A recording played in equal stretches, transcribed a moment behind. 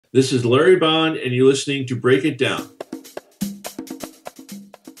This is Larry Bond, and you're listening to Break It Down.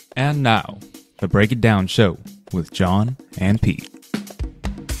 And now, the Break It Down Show with John and Pete.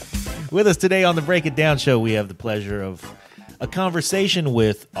 With us today on the Break It Down Show, we have the pleasure of a conversation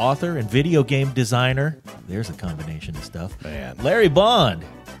with author and video game designer. There's a combination of stuff. Man. Larry Bond.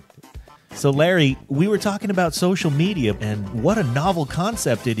 So, Larry, we were talking about social media and what a novel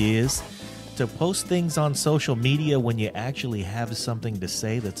concept it is to post things on social media when you actually have something to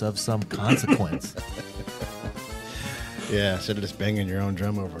say that's of some consequence. Yeah, instead of just banging your own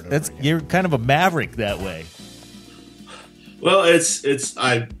drum over and over again. You're kind of a maverick that way. Well,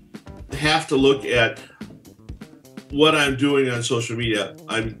 I have to look at what I'm doing on social media.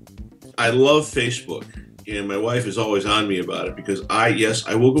 I love Facebook, and my wife is always on me about it because I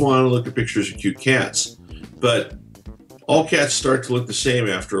will go on and look at pictures of cute cats, but all cats start to look the same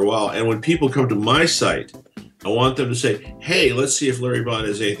after a while. And when people come to my site, I want them to say, hey, let's see if Larry Bond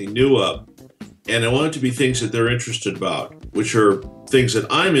has anything new up. And I want it to be things that they're interested about, which are things that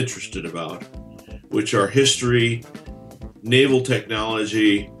I'm interested about, which are history, naval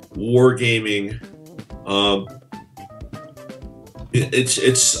technology, wargaming.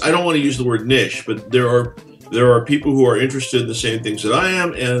 It's I don't want to use the word niche, but there are people who are interested in the same things that I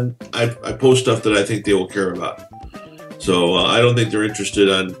am, and I post stuff that I think they will care about. So I don't think they're interested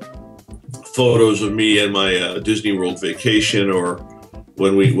on photos of me and my Disney World vacation or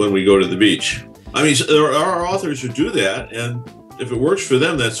when we go to the beach. I mean, there are authors who do that, and if it works for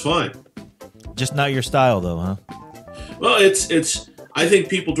them, that's fine. Just not your style, though, huh? Well, I think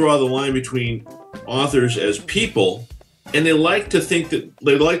people draw the line between authors as people, and they like to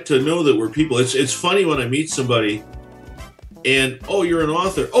know that we're people. It's funny when I meet somebody, and oh, you're an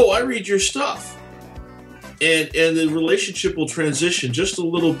author. Oh, I read your stuff. And the relationship will transition just a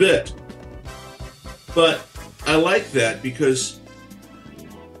little bit. But I like that because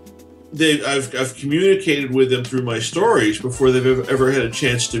I've communicated with them through my stories before they've ever had a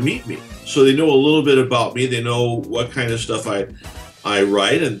chance to meet me. So they know a little bit about me. They know what kind of stuff I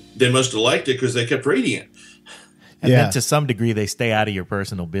write, and they must have liked it because they kept reading it. And then to some degree, they stay out of your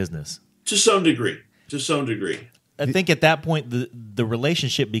personal business. To some degree. I think at that point, the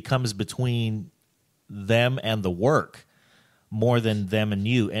relationship becomes between them and the work more than them and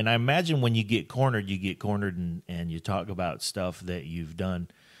you. And I imagine when you get cornered and you talk about stuff that you've done,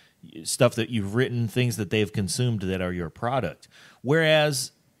 stuff that you've written, things that they've consumed that are your product.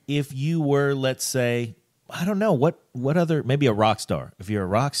 Whereas if you were, let's say, I don't know, what other, maybe a rock star. If you're a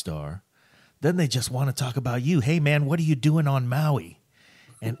rock star, then they just want to talk about you. Hey, man, what are you doing on Maui?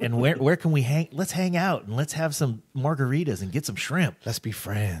 And where can we hang? Let's hang out and let's have some margaritas and get some shrimp. Let's be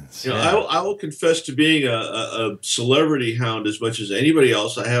friends. You know, I will confess to being a celebrity hound as much as anybody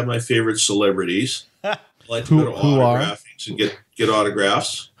else. I have my favorite celebrities. I like to go to autographings and get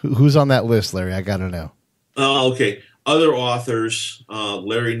autographs. Who's on that list, Larry? I got to know. Okay. Other authors,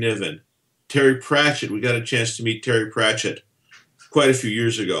 Larry Niven, Terry Pratchett. We got a chance to meet Terry Pratchett quite a few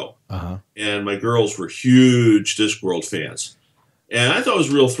years ago. Uh-huh. And my girls were huge Discworld fans. And I thought it was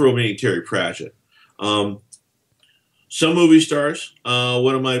a real thrill meeting Terry Pratchett. Some movie stars.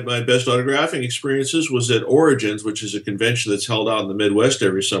 One of my best autographing experiences was at Origins, which is a convention that's held out in the Midwest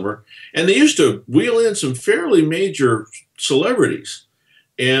every summer. And they used to wheel in some fairly major celebrities.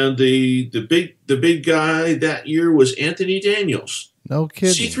 And the big guy that year was Anthony Daniels. No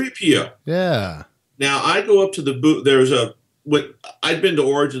kidding. C-3PO. Yeah. Now, I go up to the booth. I'd been to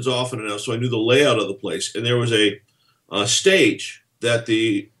Origins often enough, so I knew the layout of the place. And there was a stage that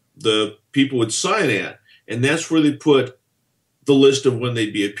the people would sign at, and that's where they put the list of when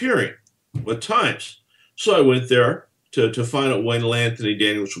they'd be appearing, what times. So I went there to find out when Anthony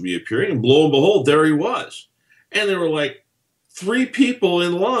Daniels would be appearing, and lo and behold, there he was. And there were like 3 people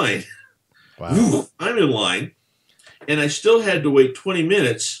in line. Wow. I'm in line, and I still had to wait 20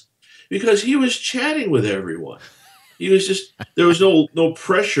 minutes because he was chatting with everyone. He was just, there was no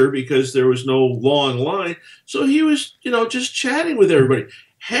pressure because there was no long line. So he was, just chatting with everybody.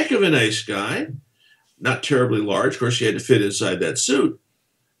 Heck of a nice guy. Not terribly large. Of course, he had to fit inside that suit.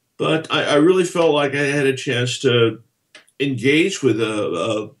 But I really felt like I had a chance to engage with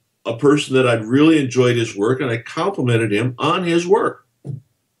a person that I'd really enjoyed his work, and I complimented him on his work.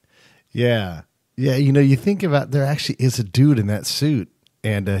 Yeah. Yeah, you think about, there actually is a dude in that suit,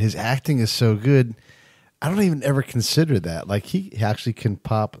 and his acting is so good. I don't even ever consider that. Like, he actually can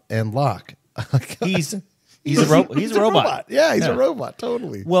pop and lock. He's a robot. Yeah, he's a robot,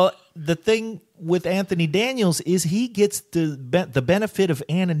 totally. Well, the thing with Anthony Daniels is he gets the benefit of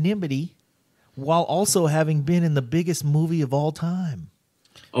anonymity while also having been in the biggest movie of all time.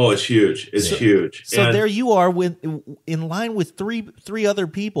 Oh, it's huge. It's huge. So there you are in line with three other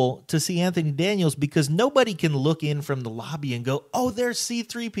people to see Anthony Daniels, because nobody can look in from the lobby and go, "Oh, there's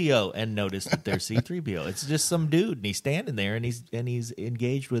C-3PO," and notice that there's C-3PO. It's just some dude, and he's standing there, and he's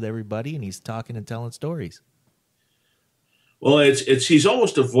engaged with everybody, and he's talking and telling stories. Well, he's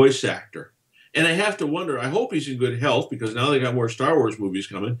almost a voice actor. And I have to wonder, I hope he's in good health, because now they got more Star Wars movies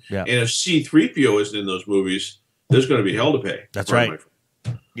coming. Yeah. And if C-3PO isn't in those movies, there's going to be hell to pay. That's right.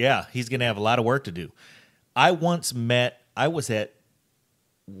 Yeah, he's going to have a lot of work to do. I was at,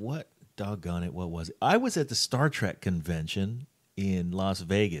 what was it? I was at the Star Trek convention in Las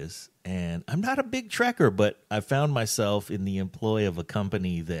Vegas, and I'm not a big Trekker, but I found myself in the employ of a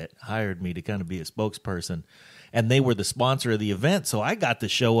company that hired me to kind of be a spokesperson, and they were the sponsor of the event, so I got to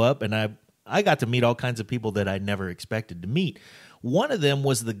show up, and I got to meet all kinds of people that I never expected to meet. One of them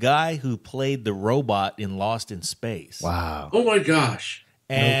was the guy who played the robot in Lost in Space. Wow. Oh, my gosh.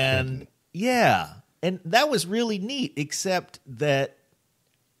 And, and that was really neat, except that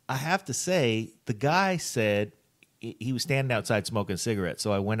I have to say, the guy said he was standing outside smoking a cigarette,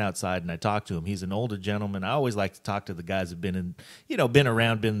 so I went outside and I talked to him. He's an older gentleman. I always like to talk to the guys who've been in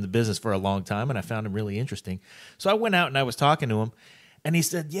the business for a long time, and I found him really interesting. So I went out and I was talking to him. And he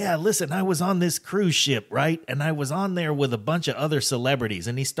said, "Yeah, listen, I was on this cruise ship, right? And I was on there with a bunch of other celebrities."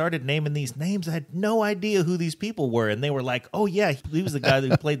 And he started naming these names. I had no idea who these people were. And they were like, "Oh, yeah, he was the guy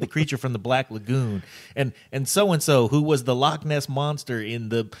who played the creature from the Black Lagoon. And so-and-so, who was the Loch Ness Monster in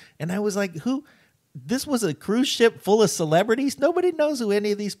the..." And I was like, who? This was a cruise ship full of celebrities? Nobody knows who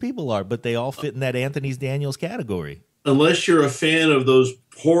any of these people are, but they all fit in that Anthony Daniels category. Unless you're a fan of those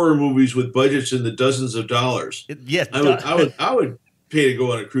horror movies with budgets in the dozens of dollars. I would pay to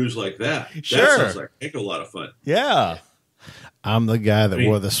go on a cruise like that. Sure. That sounds like a lot of fun. Yeah. I'm the guy that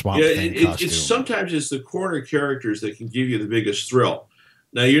wore the Swamp Thing costume. Sometimes it's the corner characters that can give you the biggest thrill.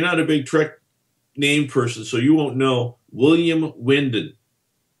 Now, you're not a big Trek name person, so you won't know William Wyndon.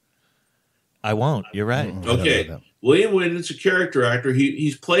 I won't. You're right. Okay. William Wyndon's a character actor.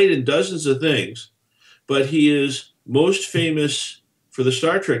 He's played in dozens of things, but he is most famous for the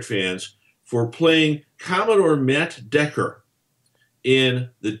Star Trek fans for playing Commodore Matt Decker in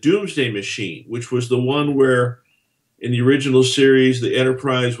the Doomsday Machine, which was the one where in the original series, the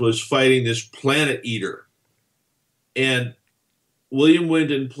Enterprise was fighting this planet eater. And William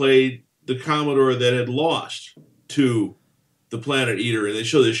Wyndon played the Commodore that had lost to the planet eater. And they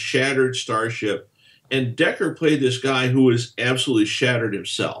show this shattered starship. And Decker played this guy who was absolutely shattered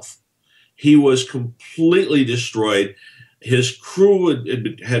himself. He was completely destroyed. His crew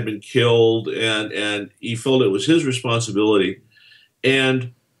had been killed, and he felt it was his responsibility.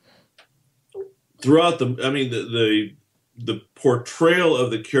 And throughout the portrayal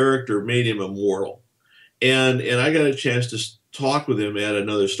of the character made him immortal. And I got a chance to talk with him at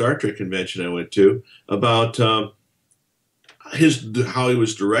another Star Trek convention I went to about how he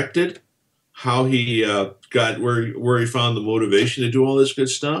was directed, how he got where he found the motivation to do all this good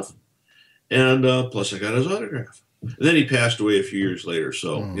stuff, and plus I got his autograph. And then he passed away a few years later.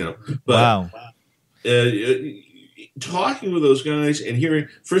 So but wow. Talking with those guys and hearing,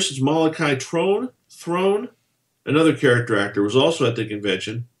 for instance, Malachi Throne, another character actor, was also at the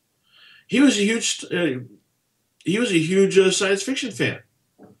convention. He was a huge science fiction fan,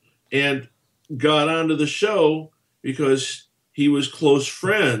 and got onto the show because he was close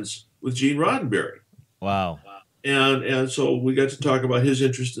friends with Gene Roddenberry. Wow! And so we got to talk about his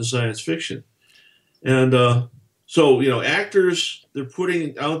interest in science fiction, and so actors, they're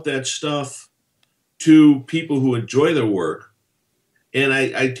putting out that stuff to people who enjoy their work. And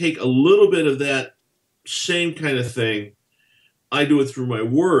I take a little bit of that same kind of thing. I do it through my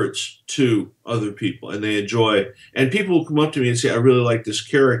words to other people, and they enjoy. And people will come up to me and say, "I really like this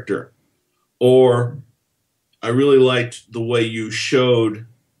character," or "I really liked the way you showed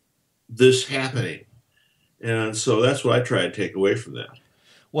this happening." And so that's what I try to take away from that.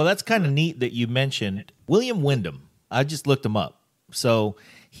 Well, that's kind of neat that you mentioned William Wyndham. I just looked him up. So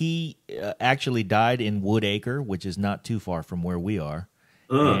he actually died in Woodacre, which is not too far from where we are.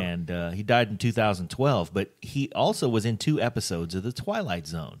 And he died in 2012, but he also was in 2 episodes of The Twilight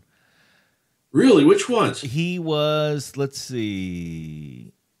Zone. Really? Which ones? He was, let's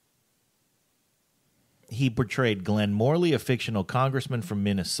see. He portrayed Glenn Morley, a fictional congressman from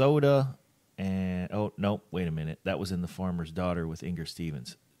Minnesota. And, oh, no, wait a minute. That was in The Farmer's Daughter with Inger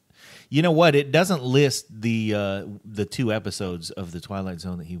Stevens. You know what? It doesn't list the 2 episodes of The Twilight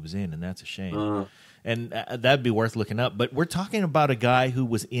Zone that he was in, and that's a shame. And that'd be worth looking up. But we're talking about a guy who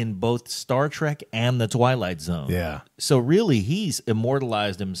was in both Star Trek and The Twilight Zone. Yeah. So really, he's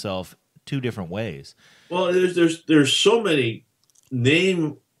immortalized himself 2 different ways. Well, there's so many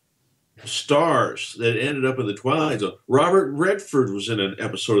name stars that ended up in the Twilight Zone. Robert Redford was in an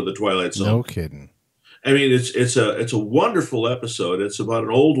episode of the Twilight Zone. No kidding. I mean, it's a wonderful episode. It's about an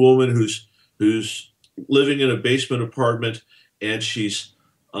old woman who's living in a basement apartment, and she's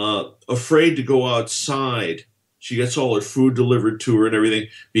afraid to go outside. She gets all her food delivered to her and everything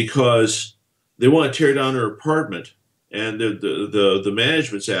because they want to tear down her apartment, and the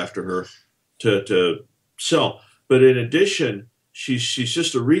management's after her to sell. But in addition, she's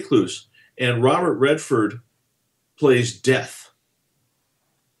just a recluse, and Robert Redford plays Death,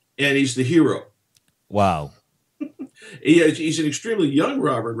 and he's the hero. Wow. He's an extremely young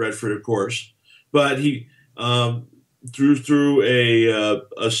Robert Redford, of course, but he through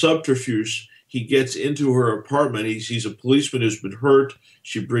a subterfuge, he gets into her apartment. He sees a policeman who's been hurt.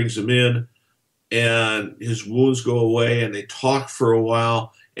 She brings him in, and his wounds go away, and they talk for a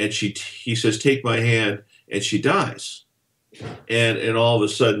while. And he says, "Take my hand," and she dies. And all of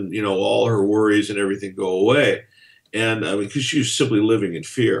a sudden, all her worries and everything go away, and I mean, because she was simply living in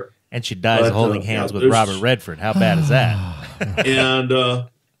fear. And she dies holding hands with Robert Redford. How bad is that? And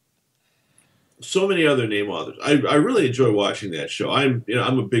so many other name authors. I really enjoy watching that show. I'm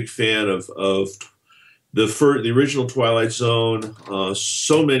a big fan of the original Twilight Zone.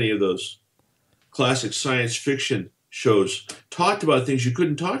 So many of those classic science fiction shows talked about things you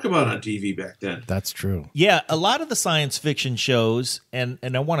couldn't talk about on TV back then. That's true. Yeah, a lot of the science fiction shows, and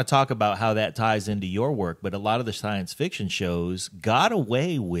I want to talk about how that ties into your work, but a lot of the science fiction shows got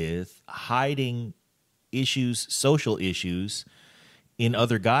away with hiding issues, social issues, in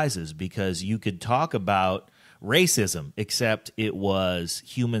other guises, because you could talk about racism, except it was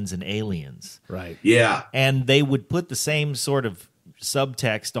humans and aliens. Right. Yeah. And they would put the same sort of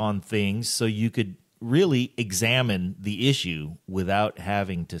subtext on things so you could really examine the issue without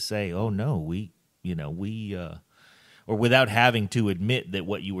having to say, "Oh no, or without having to admit that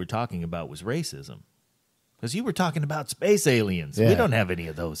what you were talking about was racism." Because you were talking about space aliens. Yeah. We don't have any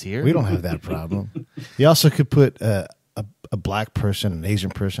of those here. We don't have that problem. You also could put a black person, an Asian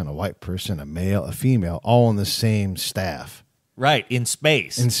person, a white person, a male, a female, all on the same staff. Right, in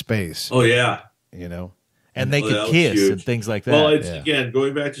space. In space. Oh yeah. And they could that was kiss huge. and things like that. Well, again,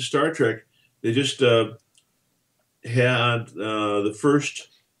 going back to Star Trek, they just had the first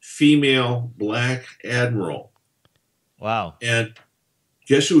female black admiral. Wow. And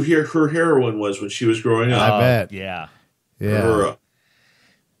guess who her heroine was when she was growing up? I bet. Yeah. Yeah. Uhura.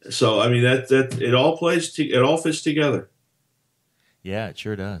 So I mean that it all it all fits together. Yeah, it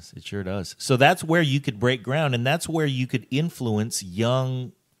sure does. It sure does. So that's where you could break ground, and that's where you could influence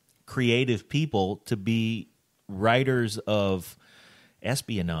young, creative people to be writers of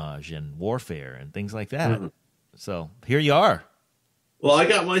espionage and warfare and things like that. Mm-hmm. So here you are. Well,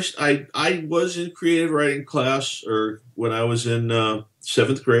 I was in creative writing class, or when I was in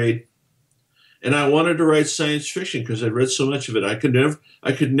 7th grade, and I wanted to write science fiction because I'd read so much of it. I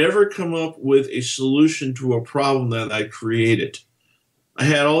could never come up with a solution to a problem that I created. I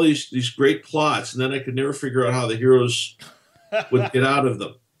had all these great plots, and then I could never figure out how the heroes would get out of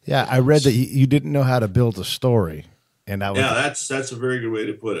them. Yeah, I read that you didn't know how to build a story, and that was that's a very good way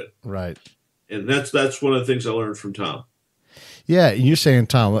to put it. Right, and that's one of the things I learned from Tom. Yeah, you're saying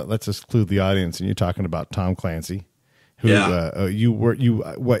Tom. Let's exclude the audience, and you're talking about Tom Clancy. Who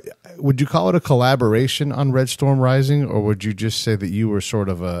what would you call it, a collaboration on Red Storm Rising, or would you just say that you were sort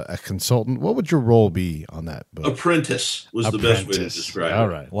of a consultant? What would your role be on that book? Apprentice was the best way to describe it. All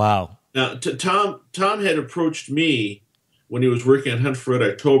right. Wow. Now, Tom had approached me when he was working on Hunt for Red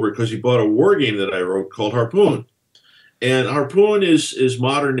October because he bought a war game that I wrote called Harpoon. And Harpoon is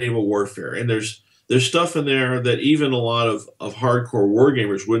modern naval warfare, and there's stuff in there that even a lot of hardcore war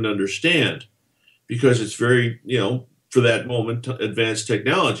gamers wouldn't understand because it's very, for that moment, advanced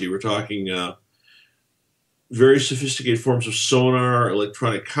technology. We're talking very sophisticated forms of sonar,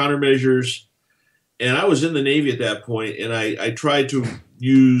 electronic countermeasures. And I was in the Navy at that point, and I tried to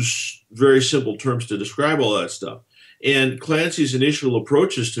use very simple terms to describe all that stuff. And Clancy's initial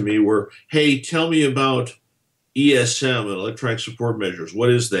approaches to me were, hey, tell me about ESM and electronic support measures. What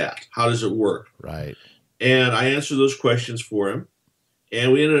is that? How does it work? Right. And I answered those questions for him,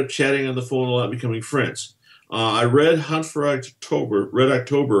 and we ended up chatting on the phone a lot, becoming friends. I read Hunt for Red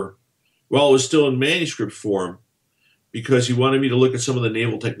October, while it was still in manuscript form, because he wanted me to look at some of the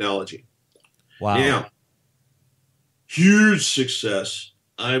naval technology. Wow. Now, huge success.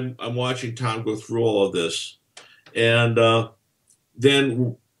 I'm watching Tom go through all of this. And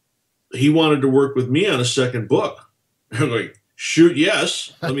then he wanted to work with me on a second book. I'm like, shoot,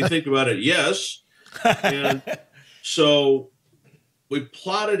 yes. Let me think about it. Yes. And so we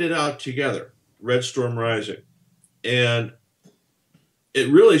plotted it out together. Red Storm Rising. And it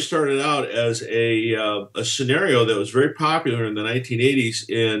really started out as a scenario that was very popular in the 1980s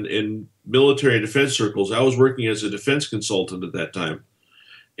in military defense circles. I was working as a defense consultant at that time,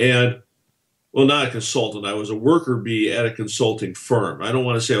 and well, not a consultant. I was a worker bee at a consulting firm. I don't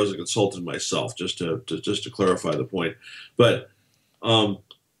want to say I was a consultant myself, just to clarify the point. But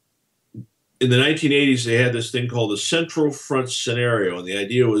in the 1980s, they had this thing called the Central Front scenario, and the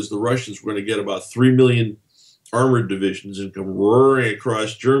idea was the Russians were going to get about 3 million armored divisions and come roaring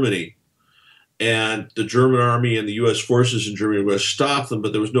across Germany, and the German army and the U.S. forces in Germany were going to stop them.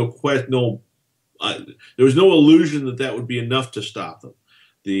 But there was no illusion that that would be enough to stop them.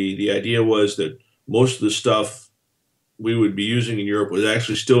 The idea was that most of the stuff we would be using in Europe was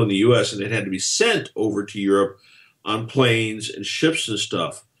actually still in the U.S., and it had to be sent over to Europe on planes and ships and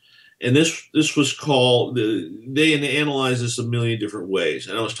stuff. And this was called, they analyzed this a million different ways.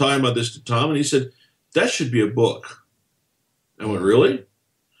 And I was talking about this to Tom, and he said, that should be a book. I went, really?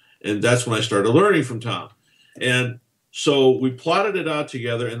 And that's when I started learning from Tom. And so we plotted it out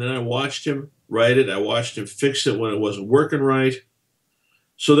together, and then I watched him write it. I watched him fix it when it wasn't working right.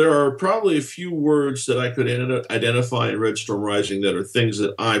 So there are probably a few words that I could identify in Red Storm Rising that are things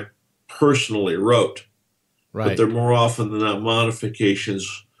that I personally wrote. Right. But they're more often than not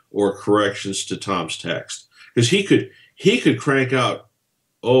modifications or corrections to Tom's text. Because he could crank out,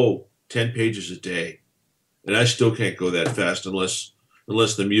 10 pages a day. And I still can't go that fast unless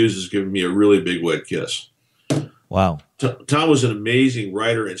the muse is giving me a really big wet kiss. Wow. Tom was an amazing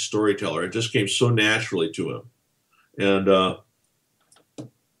writer and storyteller. It just came so naturally to him. And,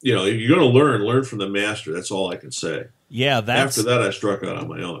 if you're going to learn from the master. That's all I can say. Yeah. After that, I struck out on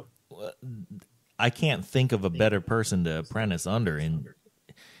my own. I can't think of a better person to apprentice under in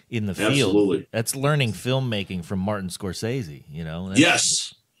the field. Absolutely. That's learning filmmaking from Martin Scorsese,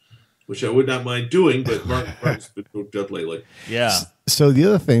 Yes. Which I would not mind doing, but Martin's been booked up lately. Yeah. So the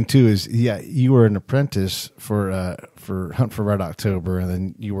other thing too is, you were an apprentice for Hunt for Red October, and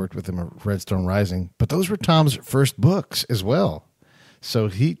then you worked with him at Red Storm Rising. But those were Tom's first books as well. So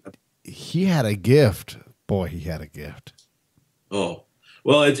he had a gift. Boy, he had a gift. Oh,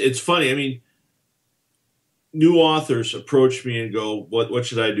 well, it's funny. I mean, new authors approach me and go, "What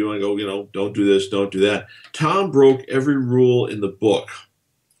should I do?" And I go, don't do this, don't do that. Tom broke every rule in the book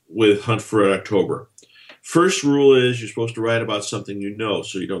with Hunt for Red October. First rule is you're supposed to write about something you know,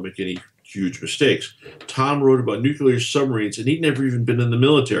 so you don't make any huge mistakes. Tom wrote about nuclear submarines, and he'd never even been in the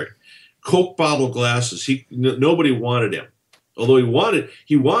military. Coke bottle glasses. Nobody wanted him. Although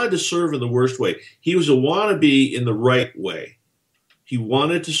he wanted to serve in the worst way. He was a wannabe in the right way. He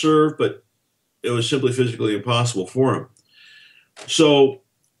wanted to serve, but it was simply physically impossible for him. So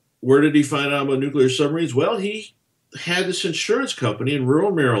where did he find out about nuclear submarines? Well, he had this insurance company in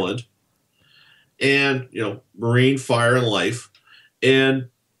rural Maryland, and Marine, Fire, and Life. And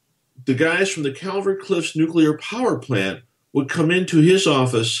the guys from the Calvert Cliffs nuclear power plant would come into his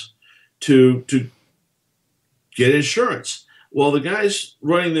office to get insurance. Well, the guys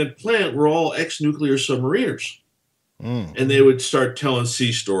running that plant were all ex-nuclear submariners. And they would start telling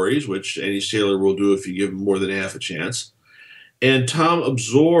sea stories, which any sailor will do if you give them more than half a chance. And Tom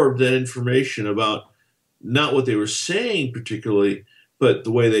absorbed that information about not what they were saying particularly, but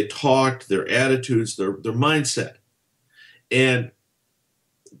the way they talked, their attitudes, their mindset. And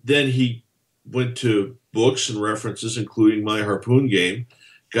then he went to books and references, including My Harpoon Game,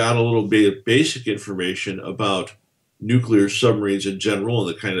 got a little bit of basic information about nuclear submarines in general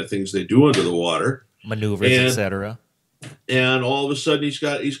and the kind of things they do under the water. Maneuvers, etc. And all of a sudden he's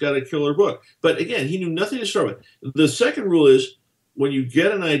got a killer book. But again, he knew nothing to start with. The second rule is when you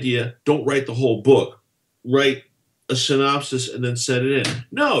get an idea, don't write the whole book. Write a synopsis and then send it in.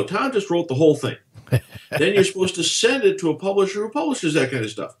 No, Tom just wrote the whole thing. Then you're supposed to send it to a publisher who publishes that kind of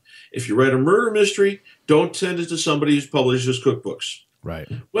stuff. If you write a murder mystery, don't send it to somebody who publishes cookbooks. Right.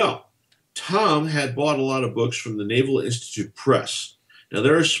 Well, Tom had bought a lot of books from the Naval Institute Press. Now,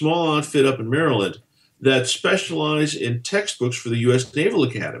 they're a small outfit up in Maryland that specialize in textbooks for the U.S. Naval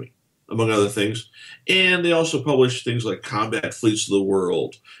Academy, among other things. And they also publish things like Combat Fleets of the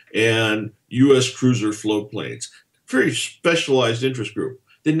World and U.S. Cruiser float planes. Very specialized interest group.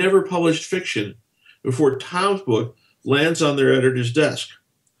 They never published fiction before Tom's book lands on their editor's desk.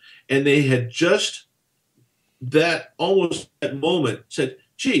 And they had just almost that moment said,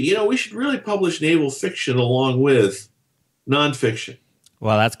 gee, we should really publish naval fiction along with nonfiction.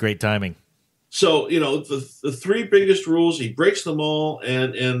 Wow, that's great timing. So, the three biggest rules, he breaks them all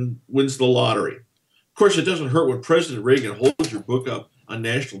and wins the lottery. Of course, it doesn't hurt when President Reagan holds your book up on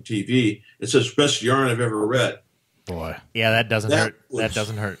national TV and says, best yarn I've ever read. Boy. Yeah, that doesn't hurt. That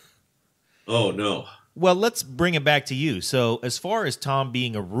doesn't hurt. Oh, no. Well, let's bring it back to you. So, as far as Tom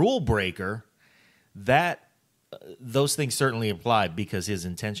being a rule breaker, that those things certainly apply because his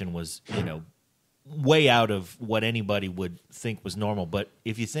intention was, way out of what anybody would think was normal. But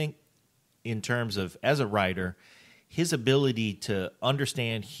if you think in terms of as a writer, his ability to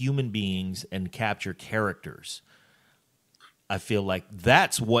understand human beings and capture characters, I feel like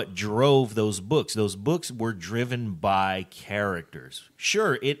that's what drove those books. Those books were driven by characters.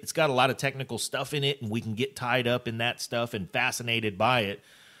 Sure, it's got a lot of technical stuff in it, and we can get tied up in that stuff and fascinated by it,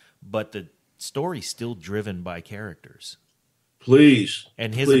 but the story's still driven by characters. Please.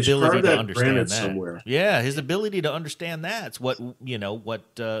 And his please ability carve to understand that. somewhere. Yeah, his ability to understand that's what,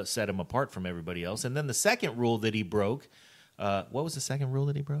 set him apart from everybody else. And then the second rule that he broke, what was the second rule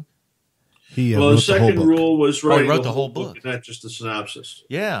that he broke? The second rule was writing wrote the whole book, not just the synopsis.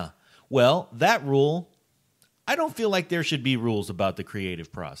 Yeah. Well, that rule, I don't feel like there should be rules about the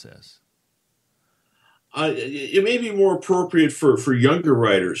creative process. It may be more appropriate for younger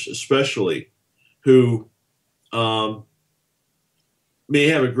writers, especially, who may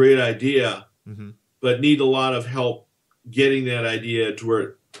have a great idea, but need a lot of help getting that idea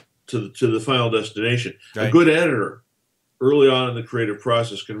to the final destination. Right. A good editor early on in the creative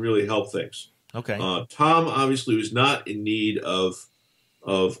process can really help things. Okay. Tom obviously was not in need of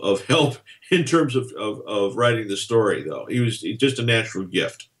help in terms of writing the story, though. He was just a natural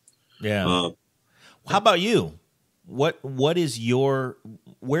gift. Yeah. How about you? What is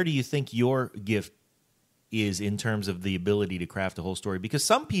where do you think your gift is in terms of the ability to craft a whole story? Because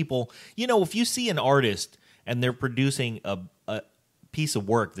some people, if you see an artist and they're producing a piece of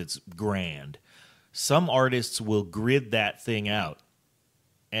work that's grand, some artists will grid that thing out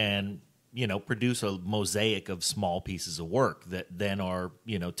and, produce a mosaic of small pieces of work that then are,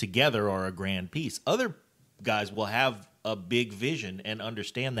 together are a grand piece. Other guys will have a big vision and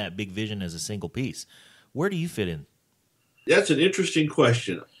understand that big vision as a single piece. Where do you fit in? That's an interesting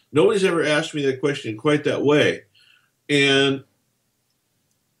question. Nobody's ever asked me that question quite that way. And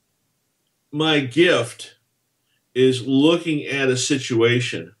my gift is looking at a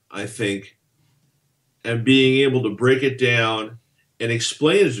situation, I think, and being able to break it down and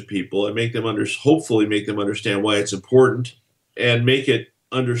explain it to people and hopefully make them understand why it's important and make it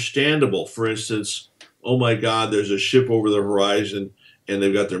understandable. For instance, oh my God, there's a ship over the horizon and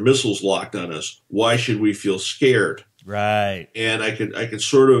they've got their missiles locked on us. Why should we feel scared? Right. And I could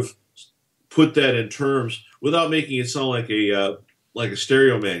sort of put that in terms without making it sound like a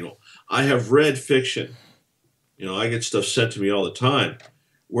stereo manual. I have read fiction. I get stuff sent to me all the time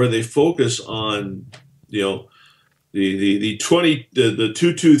where they focus on, the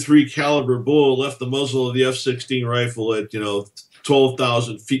 223 caliber bullet left the muzzle of the F-16 rifle at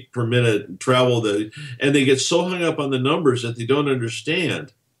 12,000 feet per minute and and they get so hung up on the numbers that they don't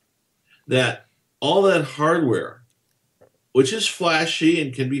understand that all that hardware, which is flashy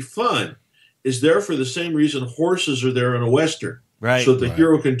and can be fun, is there for the same reason horses are there in a Western. Right. So that the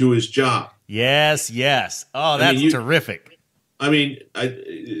hero can do his job. Yes. Oh, that's terrific.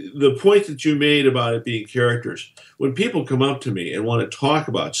 The point that you made about it being characters, when people come up to me and want to talk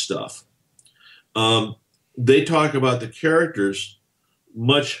about stuff, they talk about the characters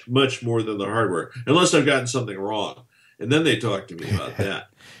much, much more than the hardware, unless I've gotten something wrong. And then they talk to me about that.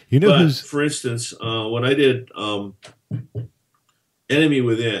 For instance, when I did Enemy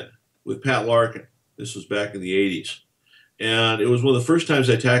Within with Pat Larkin, this was back in the 80s, and it was one of the first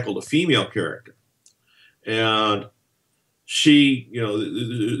times I tackled a female character. And she,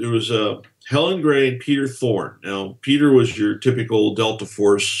 there was Helen Gray and Peter Thorne. Now, Peter was your typical Delta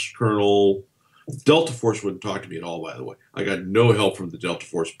Force colonel. Delta Force wouldn't talk to me at all, by the way. I got no help from the Delta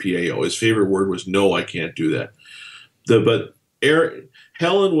Force PAO. His favorite word was, no, I can't do that.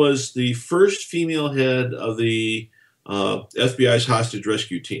 Helen was the first female head of the FBI's hostage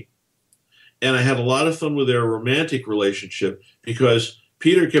rescue team. And I had a lot of fun with their romantic relationship because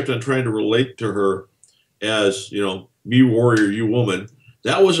Peter kept on trying to relate to her as, me warrior, you woman.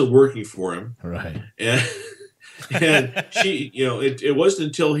 That wasn't working for him. Right. And she, it wasn't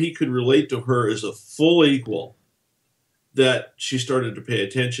until he could relate to her as a full equal that she started to pay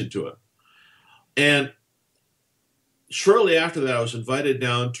attention to him. And shortly after that, I was invited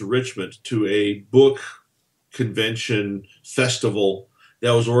down to Richmond to a book convention festival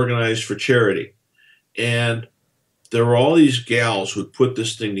that was organized for charity. And there were all these gals who had put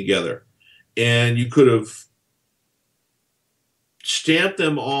this thing together. And you could have stamped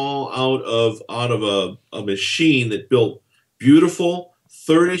them all out of a machine that built beautiful,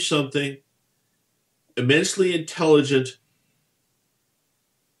 30-something, immensely intelligent,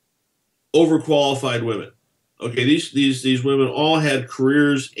 overqualified women. Okay, these women all had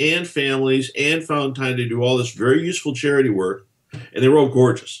careers and families and found time to do all this very useful charity work, and they were all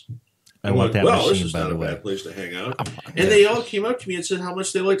gorgeous. I want that well, this machine, is by not the a way. bad place to hang out. And they all came up to me and said how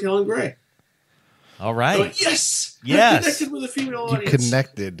much they liked Helen Gray. All right. I went, yes! Yes. I connected with a female You audience.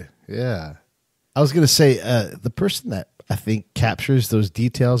 connected. Yeah. I was going to say, the person that I think captures those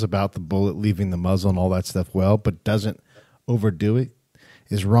details about the bullet leaving the muzzle and all that stuff well, but doesn't overdo it,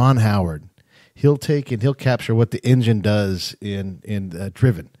 is Ron Howard. He'll take and he'll capture what the engine does in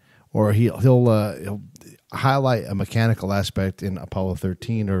Driven, or he'll highlight a mechanical aspect in Apollo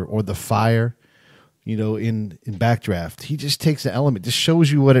 13 or the fire, in Backdraft. He just takes the element, just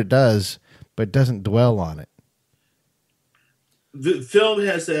shows you what it does, but doesn't dwell on it. The film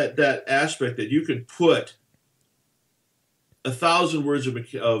has that aspect that you can put 1,000 words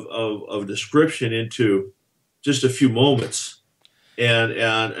of description into just a few moments,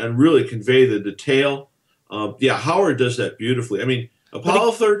 and really convey the detail. Howard does that beautifully. I mean,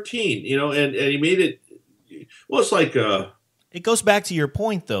 Apollo 13, and he made it. Well, it's like it goes back to your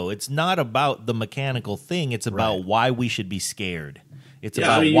point, though. It's not about the mechanical thing. It's about Right. why we should be scared. It's you've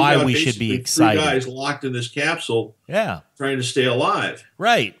about got why we should be basically excited. 3 guys locked in this capsule, Yeah. trying to stay alive.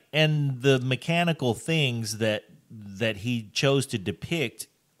 Right. And the mechanical things that he chose to depict,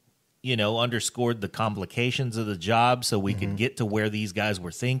 underscored the complications of the job so we could get to where these guys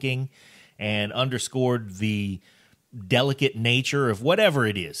were thinking, and underscored the delicate nature of whatever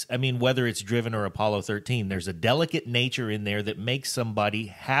it is. I mean, whether it's Driven or Apollo 13, there's a delicate nature in there that makes somebody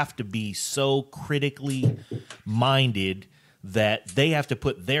have to be so critically minded that they have to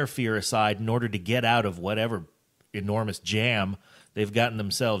put their fear aside in order to get out of whatever enormous jam they've gotten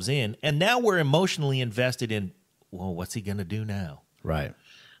themselves in. And now we're emotionally invested in, well, what's he going to do now? Right.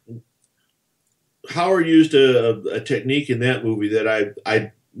 Howard used a technique in that movie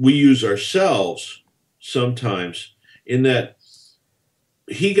that we use ourselves sometimes, in that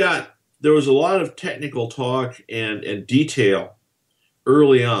there was a lot of technical talk and detail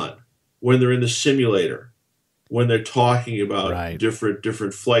early on when they're in the simulator, when they're talking about Right.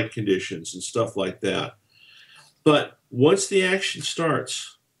 different flight conditions and stuff like that. But once the action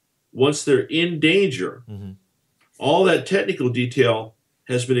starts, once they're in danger, all that technical detail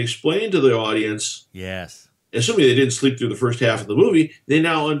has been explained to the audience. Yes. Assuming they didn't sleep through the first half of the movie, they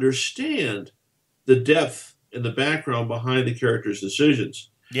now understand the depth and the background behind the characters' decisions.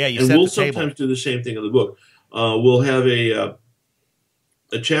 Yeah, you And set we'll the table. sometimes do the same thing in the book. We'll have a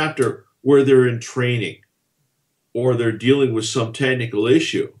chapter where they're in training, or they're dealing with some technical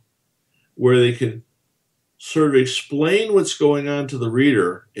issue, where they can sort of explain what's going on to the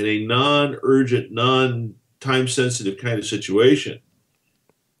reader in a non-urgent, non-time-sensitive kind of situation,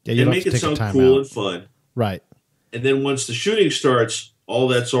 Yeah, you and don't make have to it take a sound time cool out. and fun. Right. And then once the shooting starts, all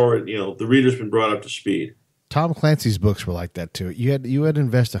that's already, the reader's been brought up to speed. Tom Clancy's books were like that too. You had to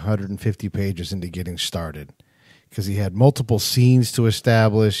invest 150 pages into getting started, because he had multiple scenes to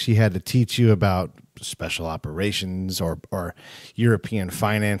establish. He had to teach you about special operations or European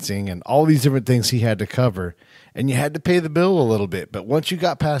financing and all these different things he had to cover, and you had to pay the bill a little bit. But once you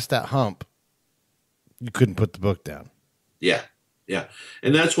got past that hump, you couldn't put the book down. Yeah,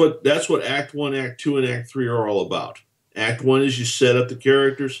 and that's what Act 1, Act 2, and Act 3 are all about. Act 1 is you set up the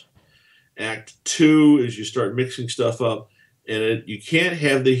characters. Act 2 is you start mixing stuff up, and you can't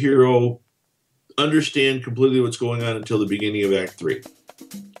have the hero understand completely what's going on until the beginning of Act 3.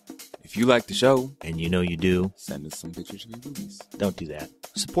 If you like the show, And you know you do. send us some pictures of your movies. Don't do that.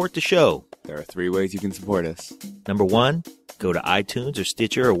 Support the show. There are 3 ways you can support us. Number 1, go to iTunes or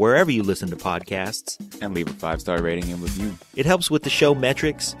Stitcher or wherever you listen to podcasts. And leave a 5-star rating and review. It helps with the show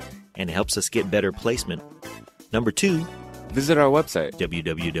metrics and helps us get better placement. Number 2, Visit our website.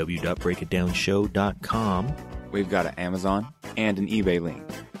 www.breakitdownshow.com. We've got an Amazon and an eBay link.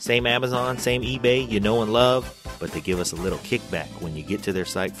 Same Amazon, same eBay, you know and love, but they give us a little kickback when you get to their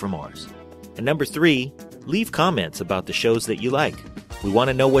site from ours. And number 3, leave comments about the shows that you like. We want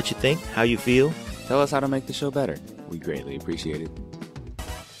to know what you think, how you feel. Tell us how to make the show better. We greatly appreciate it.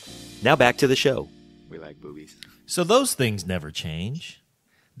 Now back to the show. We like boobies. So those things never change.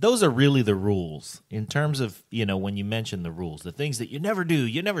 Those are really the rules in terms of, when you mention the rules, the things that you never do.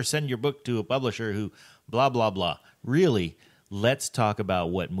 You never send your book to a publisher who blah, blah, blah. Really, let's talk about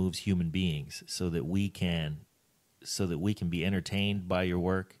what moves human beings so that we can be entertained by your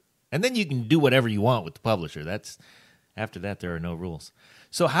work. And then you can do whatever you want with the publisher. After that, there are no rules.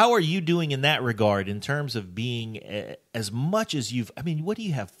 So how are you doing in that regard in terms of being as much as what do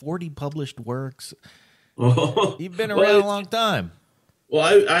you have, 40 published works? You've been around a long time.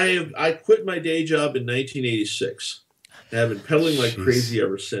 Well, I quit my day job in 1986. I have been pedaling like crazy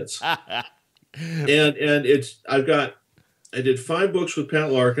ever since. And I did 5 books with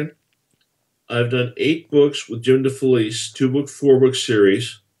Pat Larkin. I've done 8 books with Jim DeFelice, 2-book, 4-book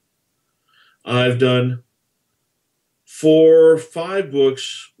series. I've done 5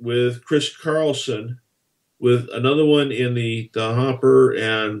 books with Chris Carlson, with another one in the hopper,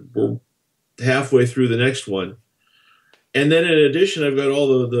 and we're halfway through the next one. And then in addition, I've got all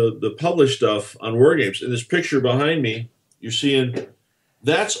the published stuff on War Games. In this picture behind me, you're seeing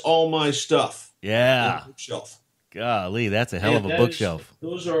that's all my stuff. Yeah. On the bookshelf. Golly, that's a hell of a bookshelf.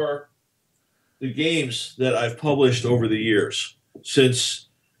 Those are the games that I've published over the years since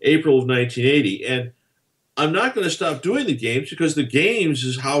April of 1980. And I'm not going to stop doing the games because the games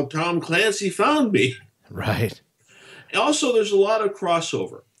is how Tom Clancy found me. Right. Also, there's a lot of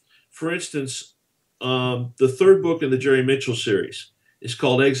crossover. For instance, the 3rd book in the Jerry Mitchell series is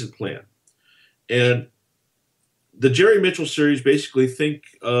called Exit Plan. And the Jerry Mitchell series, basically think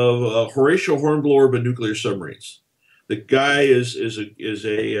of Horatio Hornblower but nuclear submarines. The guy is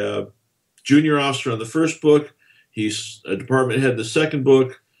a junior officer on the 1st book. He's a department head in the 2nd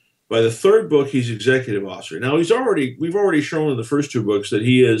book. By the 3rd book, he's executive officer. Now, we've already shown in the first 2 books that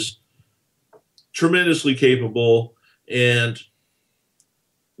he is tremendously capable and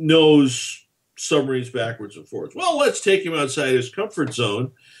knows submarines backwards and forwards. Well, let's take him outside his comfort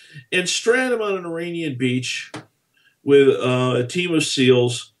zone and strand him on an Iranian beach with a team of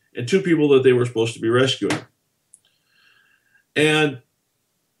SEALs and 2 people that they were supposed to be rescuing. And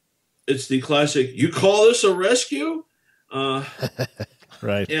it's the classic, you call this a rescue?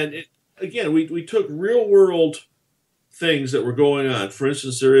 Right. And again, we took real world things that were going on. For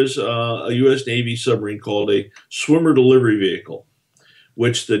instance, there is a U.S. Navy submarine called a swimmer delivery vehicle,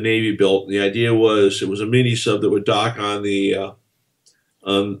 which the Navy built. The idea was it was a mini sub that would dock on the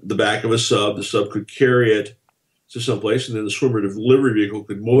back of a sub. The sub could carry it to someplace, and then the swimmer delivery vehicle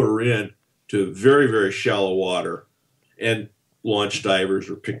could motor in to very, very shallow water and launch divers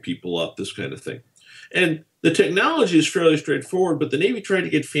or pick people up, this kind of thing. And the technology is fairly straightforward, but the Navy tried to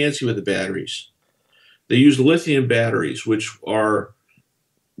get fancy with the batteries. They used lithium batteries, which have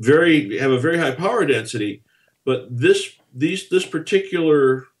a very high power density, but this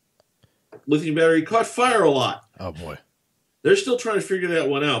particular lithium battery caught fire a lot. Oh boy. They're still trying to figure that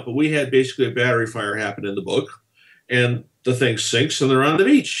one out, but we had basically a battery fire happen in the book, and the thing sinks and they're on the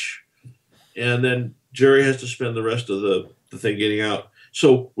beach. And then Jerry has to spend the rest of the thing getting out.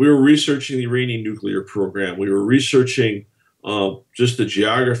 So we were researching the Iranian nuclear program. We were researching just the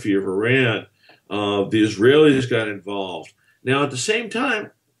geography of Iran. The Israelis got involved. Now, at the same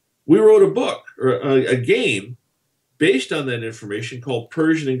time, we wrote a book, or a game, based on that information called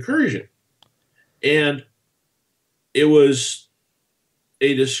Persian Incursion. And it was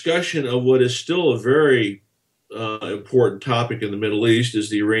a discussion of what is still a very important topic in the Middle East, is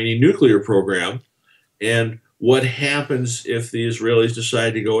the Iranian nuclear program, and what happens if the Israelis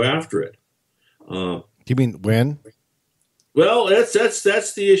decide to go after it. You mean when? Well, that's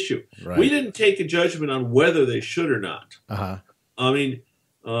the issue. Right. We didn't take a judgment on whether they should or not. Uh-huh. I mean,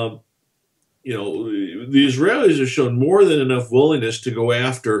 the Israelis have shown more than enough willingness to go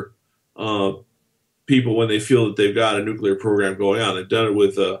after people when they feel that they've got a nuclear program going on. They've done it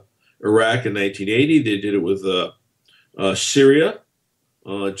with Iraq in 1980. They did it with Syria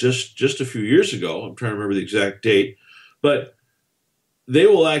just a few years ago. I'm trying to remember the exact date. But they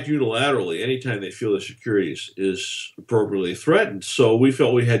will act unilaterally anytime they feel their security is appropriately threatened. So we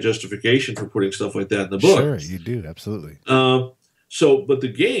felt we had justification for putting stuff like that in the book. Sure, you do. Absolutely. But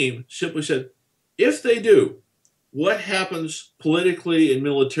the game simply said, if they do, what happens politically and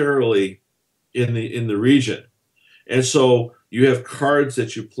militarily in the region? And so you have cards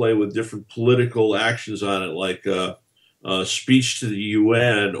that you play with different political actions on it, like speech to the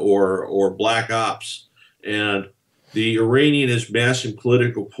UN or black ops. And the Iranian is massing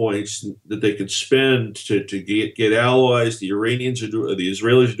political points that they could spend to get allies. The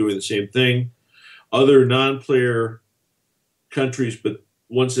Israelis are doing the same thing. Other non-player countries, but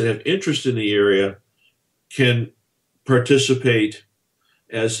ones that have interest in the area, can participate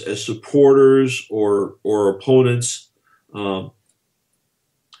as supporters or opponents.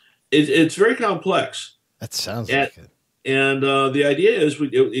 It's very complex. That sounds like it. And the idea is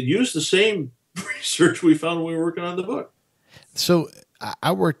it used the same research we found when we were working on the book. So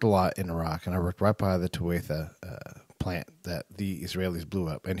I worked a lot in Iraq, and I worked right by the Tuwaitha plant that the Israelis blew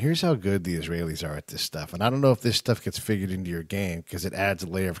up. And here's how good the Israelis are at this stuff. And I don't know if this stuff gets figured into your game because it adds a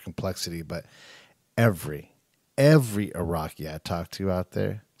layer of complexity, but every Iraqi I talked to out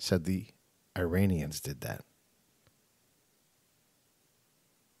there said the Iranians did that.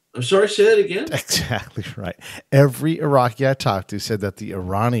 I'm sorry, say that again? Exactly right. Every Iraqi I talked to said that the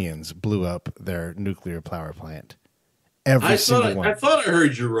Iranians blew up their nuclear power plant. Every single one. I thought I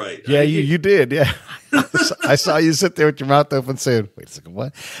heard you right. Yeah, you did. Yeah. I saw you sit there with your mouth open saying, wait a second,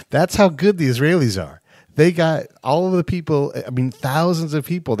 what? That's how good the Israelis are. They got all of the people, I mean, thousands of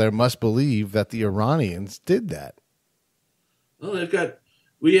people there must believe that the Iranians did that. Well,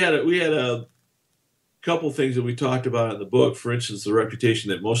 we had a couple things that we talked about in the book. For instance, the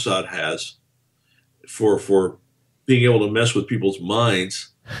reputation that Mossad has for being able to mess with people's minds.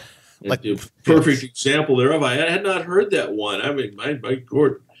 Like, a perfect example thereof. I had not heard that one. I mean, my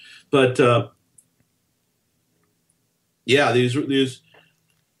God. But yeah, these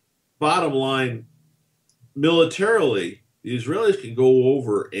bottom line, militarily, the Israelis can go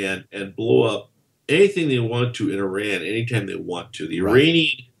over and blow up anything they want to in Iran anytime they want to. The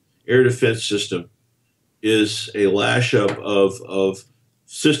Iranian air defense system is a lash up of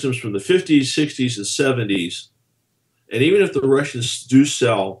systems from the 50s, 60s, and 70s. And even if the Russians do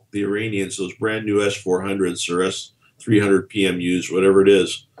sell the Iranians those brand new S-400s or S-300 PMUs, whatever it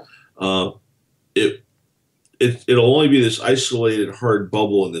is, it'll only be this isolated hard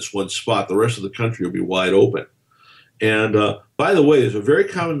bubble in this one spot. The rest of the country will be wide open. And by the way, there's a very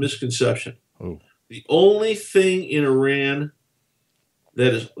common misconception. Oh. The only thing in Iran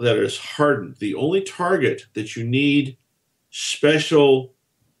that is hardened, the only target that you need special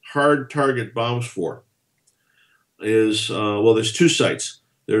hard target bombs for is, there's two sites.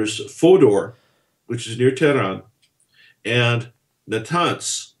 There's Fodor, which is near Tehran, and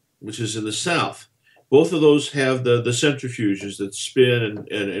Natanz, which is in the south. Both of those have the centrifuges that spin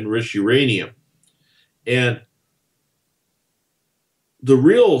and enrich uranium. And the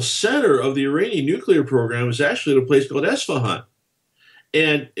real center of the Iranian nuclear program is actually at a place called Esfahan.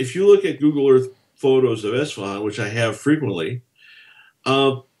 And if you look at Google Earth photos of Esfahan, which I have frequently,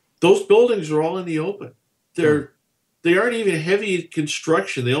 those buildings are all in the open. They aren't even heavy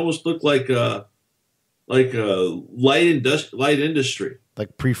construction. They almost look like a light industry.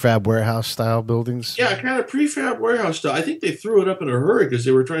 Like prefab warehouse style buildings? Yeah, kind of prefab warehouse style. I think they threw it up in a hurry because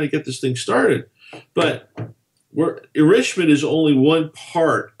they were trying to get this thing started. But enrichment is only one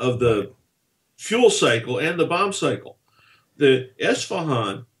part of the fuel cycle and the bomb cycle. The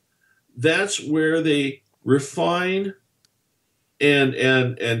Esfahan, that's where they refine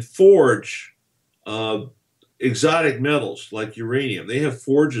and forge exotic metals like uranium. They have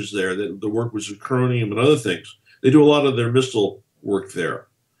forges there that work with zirconium and other things. They do a lot of their missile work there.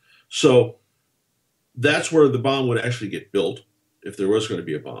 So that's where the bomb would actually get built if there was going to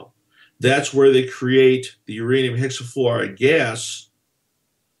be a bomb. That's where they create the uranium hexafluoride gas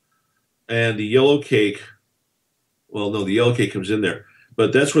and the yellow cake. Well, no, the yellow cake comes in there.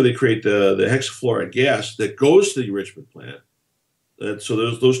 But that's where they create the hexafluoride gas that goes to the enrichment plant. So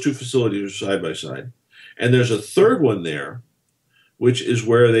those two facilities are side by side. And there's a third one there, which is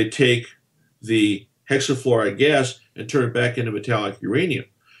where they take the hexafluoride gas and turn it back into metallic uranium.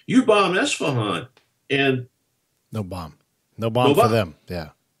 You bomb Esfahan, and no bomb for them. Yeah,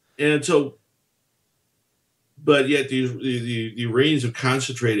 and so, but yet the Iranians have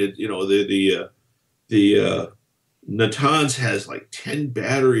concentrated. You know, the Natanz has like 10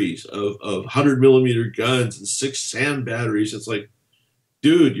 batteries of 100mm guns and 6 SAM batteries. It's like,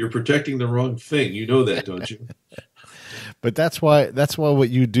 dude, you're protecting the wrong thing. You know that, don't you? But that's why what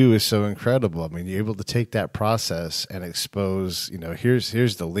you do is so incredible. I mean, you're able to take that process and expose, you know, here's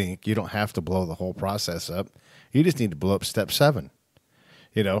the link. You don't have to blow the whole process up. You just need to blow up step 7,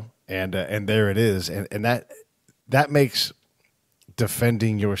 you know, and there it is. And that makes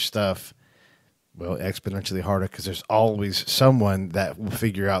defending your stuff, well, exponentially harder because there's always someone that will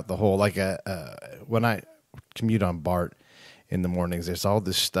figure out the whole, like when I commute on BART in the mornings, there's all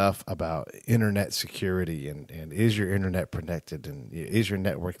this stuff about internet security and is your internet protected and is your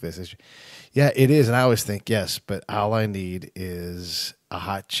network this? Yeah, it is. And I always think, yes, but all I need is a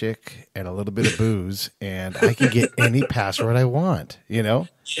hot chick and a little bit of booze and I can get any password I want, you know?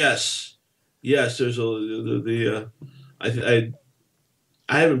 Yes. There's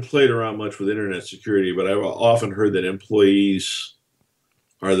I haven't played around much with internet security, but I've often heard that employees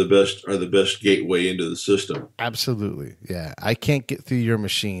are the best gateway into the system. Absolutely. Yeah. I can't get through your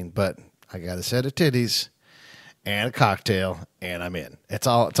machine, but I got a set of titties and a cocktail and I'm in. It's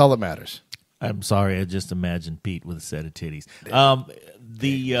all that matters. I'm sorry, I just imagined Pete with a set of titties.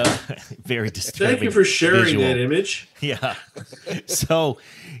 Very disturbing. Thank you for sharing visual. that image. Yeah. So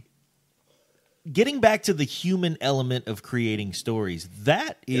getting back to the human element of creating stories,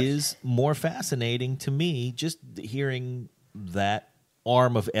 that is more fascinating to me, just hearing that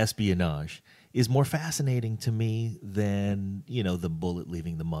arm of espionage is more fascinating to me than, the bullet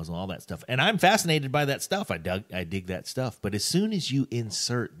leaving the muzzle, all that stuff. And I'm fascinated by that stuff. I dig that stuff. But as soon as you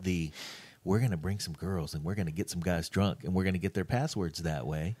insert we're going to bring some girls and we're going to get some guys drunk and we're going to get their passwords that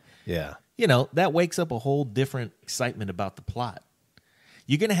way. Yeah. That wakes up a whole different excitement about the plot.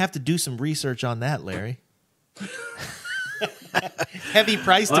 You're going to have to do some research on that, Larry. Heavy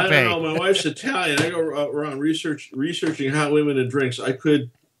price to pay. I don't know. My wife's Italian. I go around researching hot women and drinks. I could,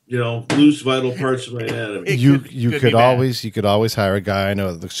 lose vital parts of my anatomy. You could always hire a guy I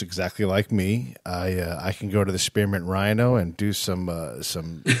know that looks exactly like me. I can go to the Spearmint Rhino and do some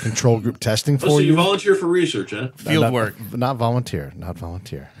control group testing for so you. You volunteer for research, huh? Field work. Not volunteer.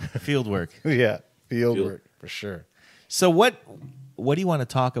 Field work. Yeah, field work for sure. So what do you want to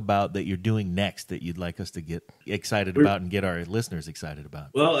talk about that you're doing next that you'd like us to get excited about and get our listeners excited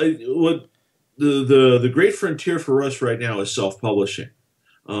about? Well, what the great frontier for us right now is self-publishing.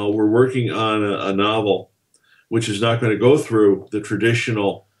 We're working on a novel, which is not going to go through the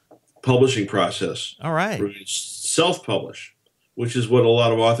traditional publishing process. All right. We're going to self-publish, which is what a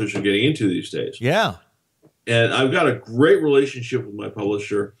lot of authors are getting into these days. Yeah. And I've got a great relationship with my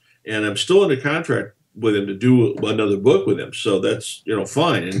publisher, and I'm still under contract with him to do another book with him. So that's,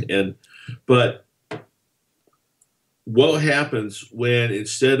 fine. But what happens when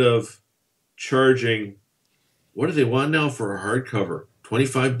instead of charging, what do they want now for a hardcover?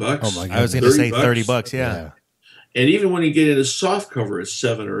 $25? Oh my God. I was going to say $30, yeah. And even when you get into soft cover, it's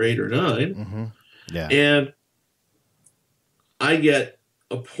 $7 or $8 or $9. Mm-hmm. Yeah. And I get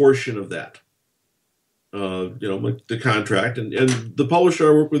a portion of that. The contract and the publisher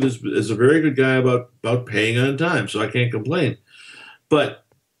I work with is a very good guy about paying on time, so I can't complain. But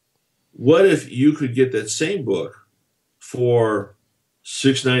what if you could get that same book for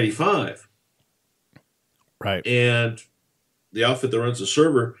 $6.95? Right. And the outfit that runs the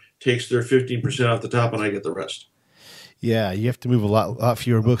server takes their 15% off the top, and I get the rest. Yeah, you have to move a lot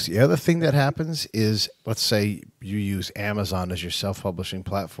fewer books. The other thing that happens is, let's say you use Amazon as your self-publishing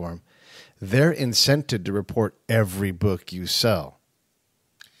platform. They're incented to report every book you sell.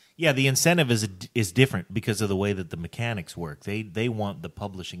 Yeah, the incentive is different because of the way that the mechanics work. They want the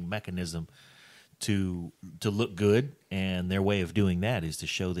publishing mechanism to look good, and their way of doing that is to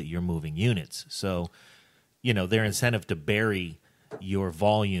show that you're moving units. So, their incentive to bury your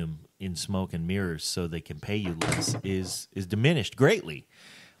volume in smoke and mirrors so they can pay you less is diminished greatly.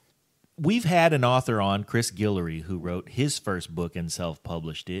 We've had an author on, Chris Guillory, who wrote his first book and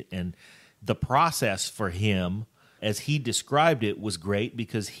self-published it, and the process for him, as he described it, was great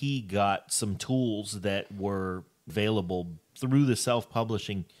because he got some tools that were available through the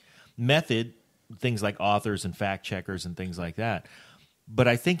self-publishing method, things like authors and fact checkers and things like that. But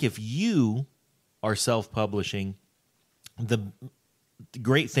I think if you are self-publishing, the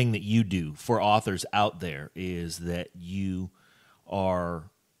great thing that you do for authors out there is that you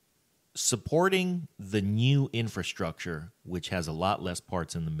are supporting the new infrastructure, which has a lot less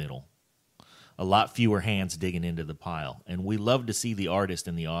parts in the middle, a lot fewer hands digging into the pile. And we love to see the artist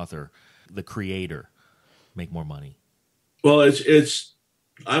and the author, the creator, make more money. Well,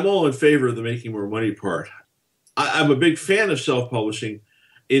 I'm all in favor of the making more money part. I'm a big fan of self-publishing.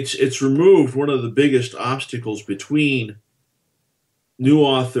 It's removed one of the biggest obstacles between new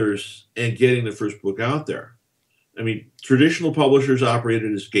authors and getting the first book out there. I mean, traditional publishers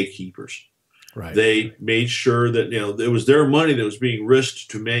operated as gatekeepers. Right. They made sure that it was their money that was being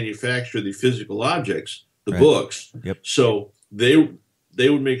risked to manufacture the physical objects, the books. Yep. So they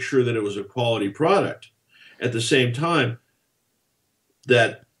would make sure that it was a quality product. At the same time,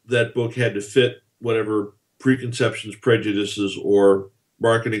 that book had to fit whatever preconceptions, prejudices, or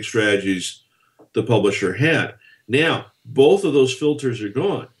marketing strategies the publisher had. Now, both of those filters are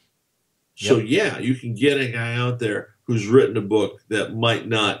gone. So, you can get a guy out there who's written a book that might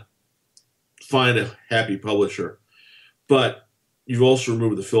not find a happy publisher, but you've also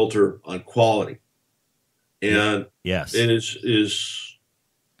removed the filter on quality. And yes, it is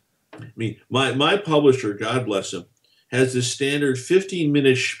I mean, my publisher, God bless him, has this standard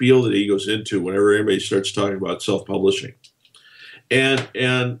 15-minute spiel that he goes into whenever anybody starts talking about self-publishing.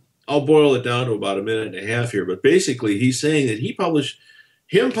 And I'll boil it down to about a minute and a half here, but basically he's saying that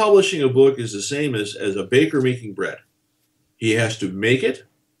him publishing a book is the same as a baker making bread. He has to make it,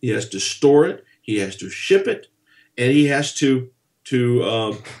 he has to store it, he has to ship it, and he has to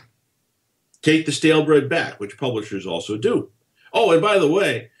take the stale bread back, which publishers also do. Oh, and by the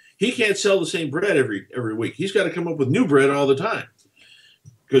way, he can't sell the same bread every week. He's got to come up with new bread all the time,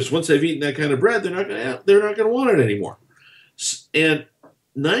 because once they've eaten that kind of bread, they're not going to want it anymore. And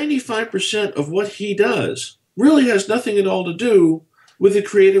 95% of what he does really has nothing at all to do with the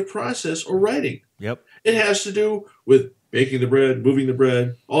creative process or writing. Yep. It has to do with baking the bread, moving the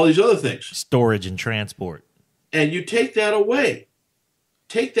bread, all these other things. Storage and transport. And you take that away.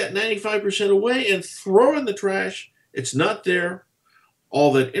 Take that 95% away and throw in the trash. It's not there.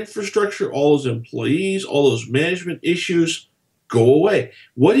 All that infrastructure, all those employees, all those management issues go away.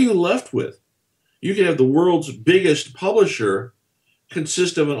 What are you left with? You can have the world's biggest publisher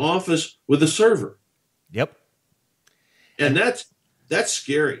consist of an office with a server. Yep. And that's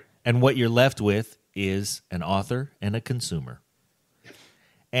scary. And what you're left with is an author and a consumer.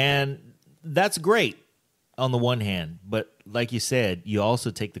 And that's great on the one hand, but like you said, you also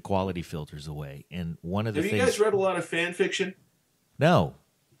take the quality filters away. And one of the Have things... you guys read a lot of fan fiction? No.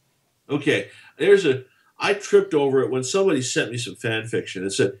 Okay. I tripped over it when somebody sent me some fan fiction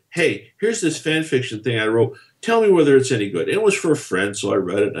and said, hey, here's this fan fiction thing I wrote. Tell me whether it's any good. And it was for a friend, so I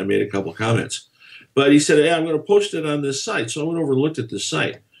read it and I made a couple comments. But he said, hey, I'm going to post it on this site. So I went over and looked at this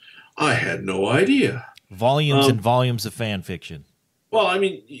site. I had no idea. Volumes and volumes of fan fiction. Well, I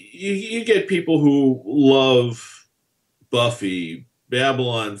mean, you get people who love Buffy,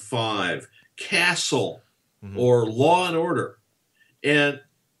 Babylon 5, Castle, or Law and Order. And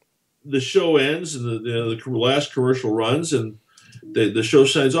the show ends and the last commercial runs and the show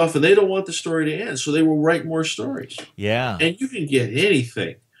signs off and they don't want the story to end. So they will write more stories. Yeah. And you can get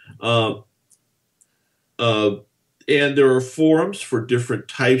anything. And there are forums for different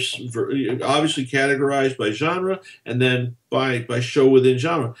types, obviously categorized by genre and then by show within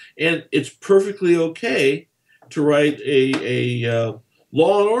genre. And it's perfectly okay to write a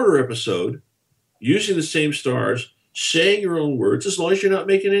Law and Order episode using the same stars, saying your own words, as long as you're not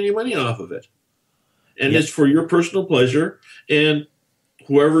making any money off of it. And it's for your personal pleasure and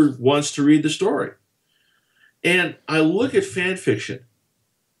whoever wants to read the story. And I look at fan fiction,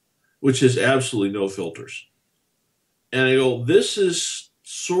 which has absolutely no filters. And I go, this is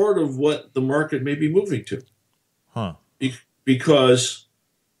sort of what the market may be moving to. Huh. Because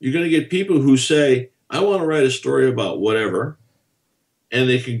you're going to get people who say, I want to write a story about whatever. And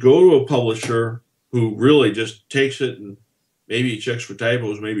they can go to a publisher who really just takes it and maybe he checks for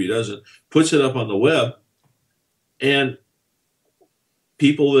typos, maybe he doesn't, puts it up on the web. And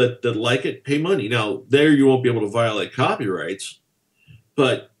people that like it pay money. Now, there you won't be able to violate copyrights.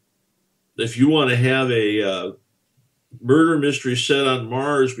 But if you want to have a murder mystery set on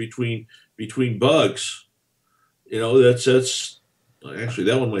Mars between bugs, that's actually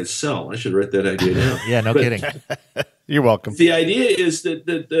that one might sell. I should write that idea down. Yeah, no kidding. You're welcome. The idea is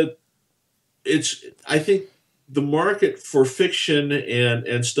that it's, I think the market for fiction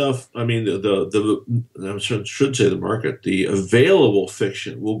and stuff, I mean, I should say the market, the available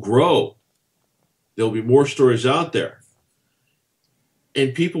fiction will grow. There'll be more stories out there.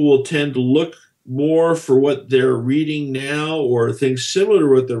 And people will tend to look more for what they're reading now or things similar to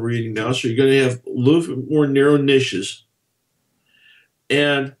what they're reading now. So you're going to have a little bit more narrow niches.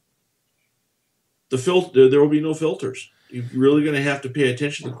 And there will be no filters. You're really going to have to pay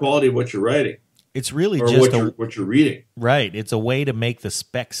attention to the quality of what you're writing. It's really or just what you're reading. Right. It's a way to make the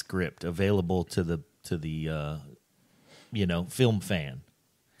spec script available to the film fan.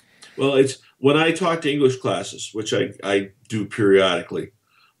 Well, it's when I talk to English classes, which I do periodically,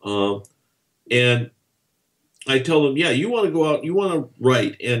 and I tell them, yeah, you want to go out, you want to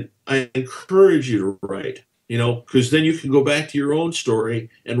write, and I encourage you to write, because then you can go back to your own story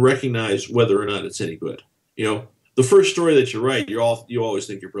and recognize whether or not it's any good. The first story that you write, you always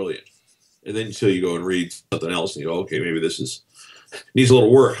think you're brilliant. And then until you go and read something else and you go, okay, maybe this needs a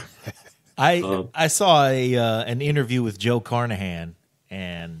little work. I saw an interview with Joe Carnahan,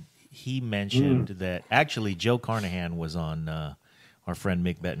 and he mentioned that actually Joe Carnahan was on our friend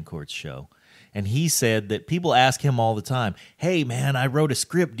Mick Betancourt's show. And he said that people ask him all the time, hey, man, I wrote a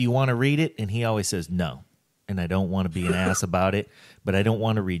script. Do you want to read it? And he always says, no. And I don't want to be an ass about it, but I don't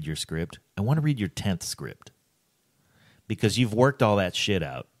want to read your script. I want to read your 10th script because you've worked all that shit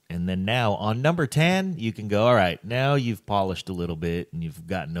out. And then now on number 10, you can go, all right, now you've polished a little bit and you've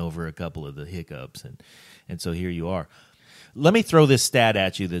gotten over a couple of the hiccups. And so here you are. Let me throw this stat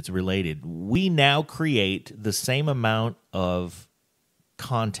at you that's related. We now create the same amount of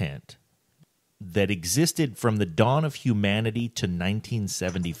content that existed from the dawn of humanity to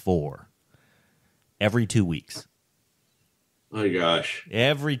 1974 every 2 weeks. My gosh.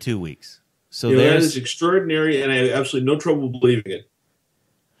 Every 2 weeks. So that is extraordinary, and I have absolutely no trouble believing it.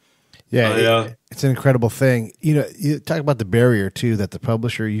 Yeah, it's an incredible thing. You talk about the barrier, too, that the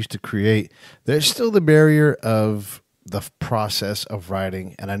publisher used to create. There's still the barrier of the process of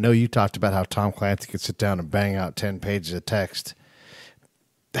writing. And I know you talked about how Tom Clancy could sit down and bang out 10 pages of text.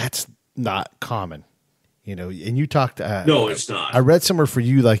 That's not common. And you talked. No, it's not. I read somewhere for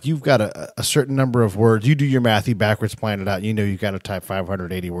you, like you've got a certain number of words. You do your math, you backwards plan it out. You've got to type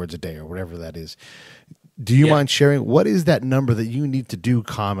 580 words a day or whatever that is. Do you mind sharing what is that number that you need to do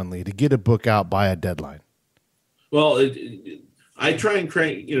commonly to get a book out by a deadline? Well, I try and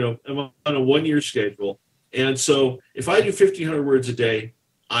crank. I'm on a 1-year schedule, and so if I do 1,500 words a day,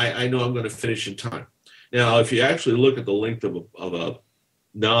 I know I'm going to finish in time. Now, if you actually look at the length of a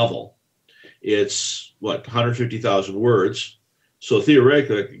novel, it's 150,000 words. So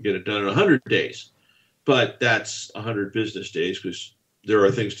theoretically, I could get it done in 100 days, but that's 100 business days because there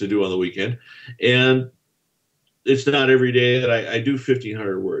are things to do on the weekend, and it's not every day that I do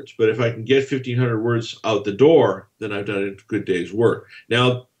 1,500 words. But if I can get 1,500 words out the door, then I've done a good day's work.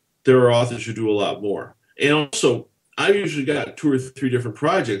 Now, there are authors who do a lot more, and also I've usually got 2 or 3 different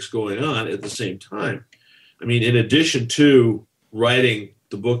projects going on at the same time. I mean, in addition to writing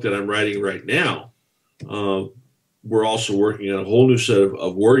the book that I'm writing right now, we're also working on a whole new set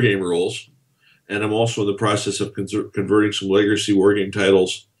of wargame rules, and I'm also in the process of converting some legacy wargame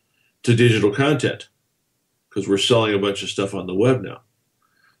titles to digital content because we're selling a bunch of stuff on the web now.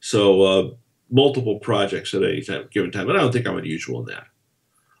 So multiple projects at any given time, and I don't think I'm unusual in that.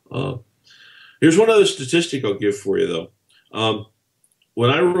 Here's one other statistic I'll give for you, though. When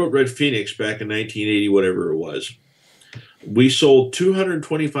I wrote Red Phoenix back in 1980, whatever it was, we sold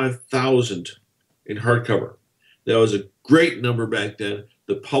 225,000 in hardcover. That was a great number back then.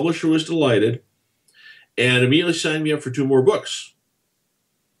 The publisher was delighted and immediately signed me up for 2 more books.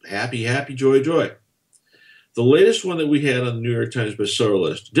 Happy, happy, joy, joy. The latest one that we had on the New York Times bestseller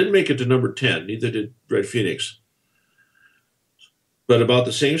list didn't make it to number 10, neither did Red Phoenix, but about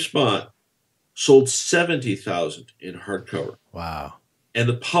the same spot, sold 70,000 in hardcover. Wow. And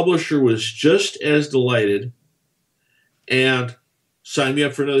the publisher was just as delighted and signed me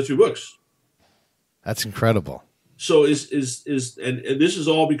up for another 2 books. That's incredible. So and this is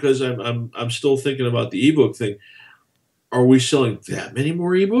all because I'm still thinking about the ebook thing. Are we selling that many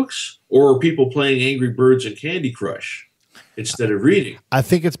more ebooks, or are people playing Angry Birds and Candy Crush instead of reading? I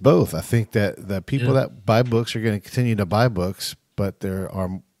think it's both. I think that the people that buy books are going to continue to buy books, but there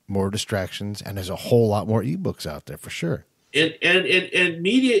are more distractions, and there's a whole lot more ebooks out there for sure. And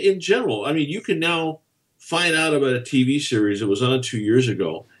media in general. I mean, you can now find out about a TV series that was on 2 years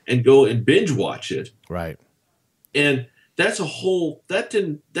ago and go and binge watch it. Right. And that's that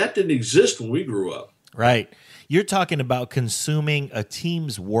didn't exist when we grew up. Right. You're talking about consuming a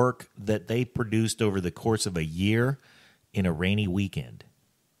team's work that they produced over the course of a year in a rainy weekend.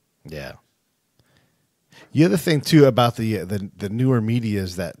 Yeah. The other thing too about the newer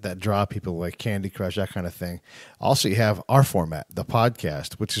medias that draw people like Candy Crush, that kind of thing. Also, you have our format, the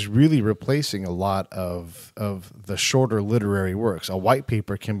podcast, which is really replacing a lot of the shorter literary works. A white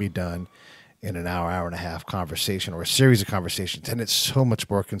paper can be done in an hour and a half conversation or a series of conversations, and it's so much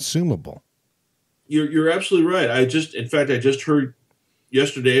more consumable. You're absolutely right. I just heard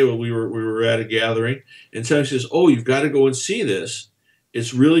yesterday when we were at a gathering, and somebody says, "Oh, you've got to go and see this.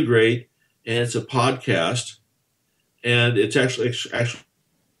 It's really great, and it's a podcast, and it's actually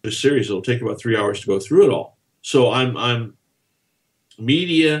a series. It'll take about 3 hours to go through it all." So I'm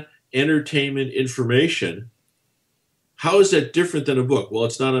media, entertainment, information. How is that different than a book? Well,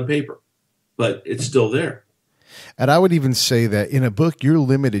 it's not on paper, but it's still there. And I would even say that in a book, you're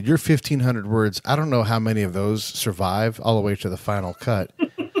limited. You're 1,500 words. I don't know how many of those survive all the way to the final cut.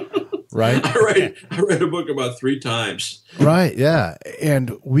 Right? I read a book about 3 times. Right, yeah.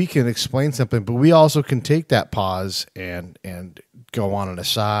 And we can explain something, but we also can take that pause and go on an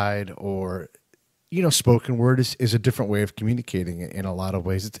aside, or, spoken word is a different way of communicating in a lot of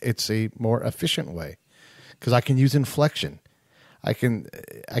ways. It's a more efficient way because I can use inflection. I can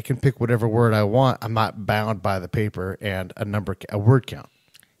pick whatever word I want. I'm not bound by the paper and a word count.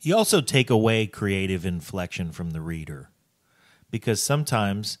 You also take away creative inflection from the reader, because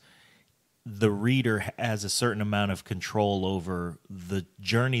sometimes the reader has a certain amount of control over the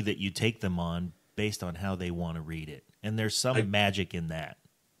journey that you take them on based on how they want to read it. And there's some magic in that.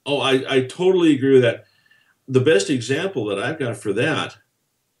 Oh, I totally agree with that. The best example that I've got for that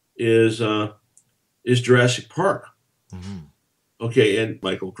is Jurassic Park. Mm-hmm. Okay, and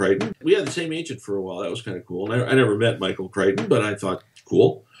Michael Crichton. We had the same agent for a while. That was kind of cool. And I never met Michael Crichton, but I thought,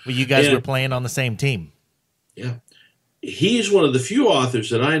 cool. Well, you guys were playing on the same team. Yeah. He's one of the few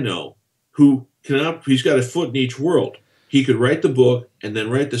authors that I know who he's got a foot in each world. He could write the book and then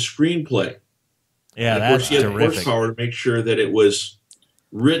write the screenplay. Yeah, and that's of course, he had terrific. the horsepower to make sure that it was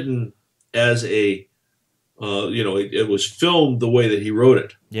written as it was filmed the way that he wrote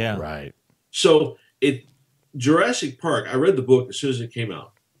it. Yeah. Right. So Jurassic Park, I read the book as soon as it came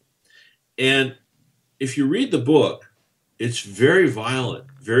out. And if you read the book, it's very violent,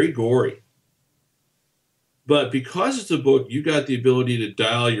 very gory. But because it's a book, you got the ability to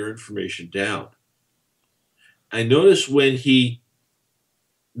dial your information down. I noticed when he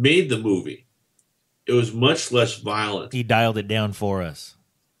made the movie, it was much less violent. He dialed it down for us.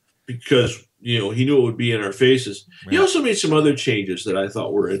 Because, he knew it would be in our faces. Right. He also made some other changes that I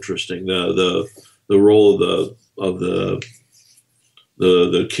thought were interesting. The role of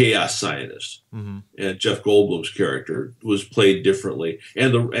the chaos scientist, and Jeff Goldblum's character was played differently,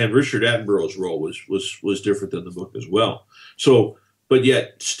 and Richard Attenborough's role was different than the book as well. So, but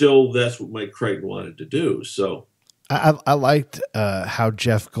yet still, that's what Mike Crichton wanted to do. So, I liked how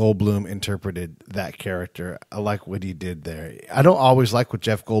Jeff Goldblum interpreted that character. I like what he did there. I don't always like what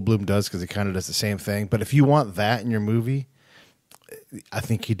Jeff Goldblum does because he kind of does the same thing. But if you want that in your movie, I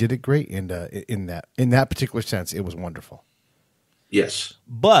think he did it great. And in that particular sense, it was wonderful. Yes.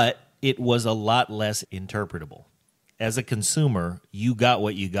 But it was a lot less interpretable. As a consumer, you got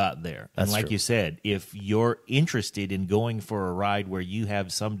what you got there. That's and like true. you said, if you're interested in going for a ride where you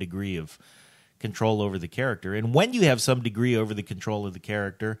have some degree of control over the character, and when you have some degree over the control of the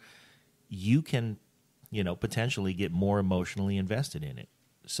character, you can, potentially get more emotionally invested in it.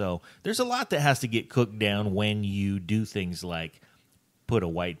 So there's a lot that has to get cooked down when you do things like put a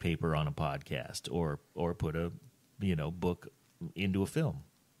white paper on a podcast or put a, book into a film.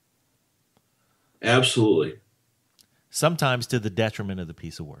 Absolutely. Sometimes to the detriment of the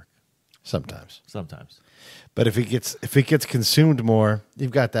piece of work. Sometimes. But if it gets consumed more, you've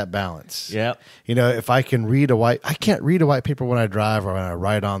got that balance. Yeah. If I can't read a white paper when I drive or when I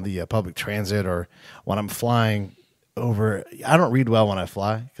ride on the public transit or when I'm flying over. I don't read well when I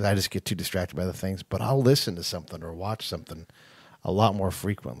fly because I just get too distracted by the things. But I'll listen to something or watch something a lot more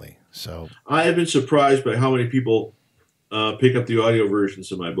frequently. So I have been surprised by how many people pick up the audio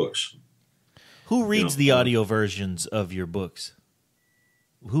versions of my books. Who reads the audio versions of your books?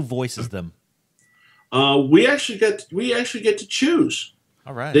 Who voices them? We actually get to choose.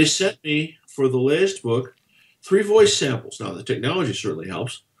 All right. They sent me for the latest book 3 voice samples. Now the technology certainly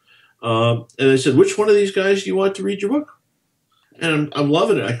helps. And they said, "Which one of these guys do you want to read your book?" And I'm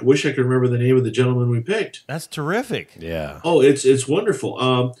loving it. I wish I could remember the name of the gentleman we picked. That's terrific. yeah. Oh, it's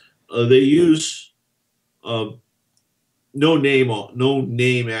wonderful. They use no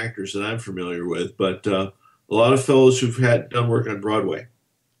name actors that I'm familiar with, but a lot of fellows who've done work on Broadway.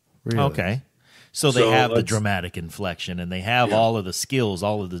 Really. Okay. So they So have the let's- dramatic inflection and they have Yeah. all of the skills,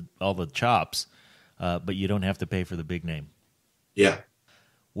 all the chops, but you don't have to pay for the big name. Yeah.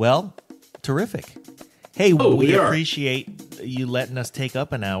 Well, terrific. Hey, Oh, we we are. appreciate you letting us take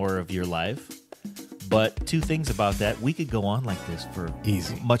up an hour of your life. But 2 things about that. We could go on like this for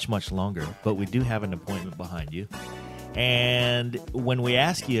Easy. much, much longer, but we do have an appointment behind you. And when we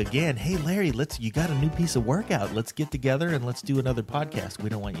ask you again, hey, Larry, you got a new piece of work out. Let's get together and let's do another podcast. We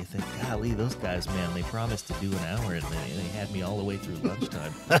don't want you to think, golly, those guys, man, they promised to do an hour and they had me all the way through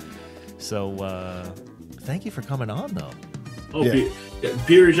lunchtime. So thank you for coming on, though. Oh, Yeah.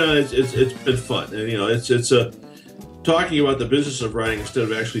 Peter John, it's been fun, and it's talking about the business of writing instead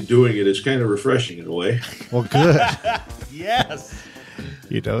of actually doing it is kind of refreshing in a way. Well, good. Yes.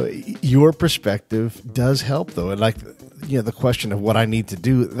 Your perspective does help, though. And the question of what I need to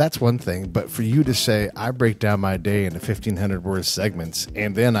do, that's one thing. But for you to say, I break down my day into 1,500-word segments,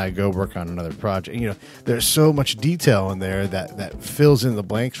 and then I go work on another project. There's so much detail in there that fills in the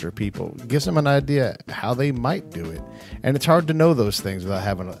blanks for people. Gives them an idea how they might do it. And it's hard to know those things without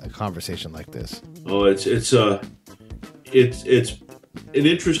having a conversation like this. Oh, it's an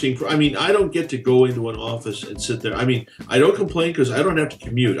interesting. I don't get to go into an office and sit there. I don't complain because I don't have to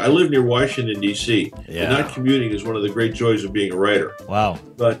commute. I live near Washington, D.C. Yeah. And not commuting is one of the great joys of being a writer. Wow.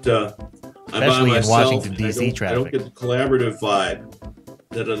 But I'm by Especially in myself, Washington, and D.C. I don't traffic. get the collaborative vibe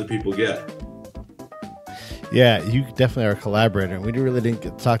that other people get. Yeah, you definitely are a collaborator. And we really didn't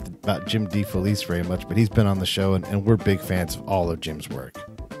get talked about Jim DeFelice very much, but he's been on the show, and we're big fans of all of Jim's work.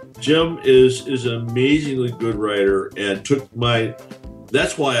 Jim is an amazingly good writer and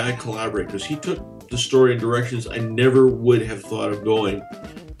that's why I collaborate, because he took the story in directions I never would have thought of going.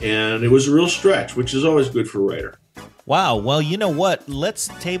 And it was a real stretch, which is always good for a writer. Wow. Well, you know what? Let's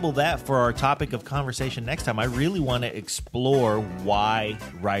table that for our topic of conversation next time. I really want to explore why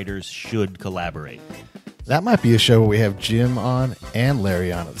writers should collaborate. That might be a show where we have Jim on and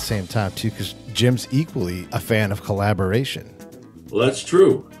Larry on at the same time, too, because Jim's equally a fan of collaboration. Well, that's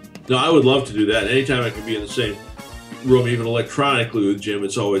true. No, I would love to do that. Anytime I can be in the same room, even electronically with Jim,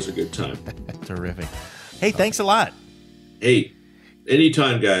 it's always a good time. Terrific. Hey, thanks a lot. Hey,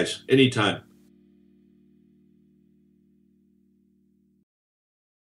 anytime, guys. Anytime.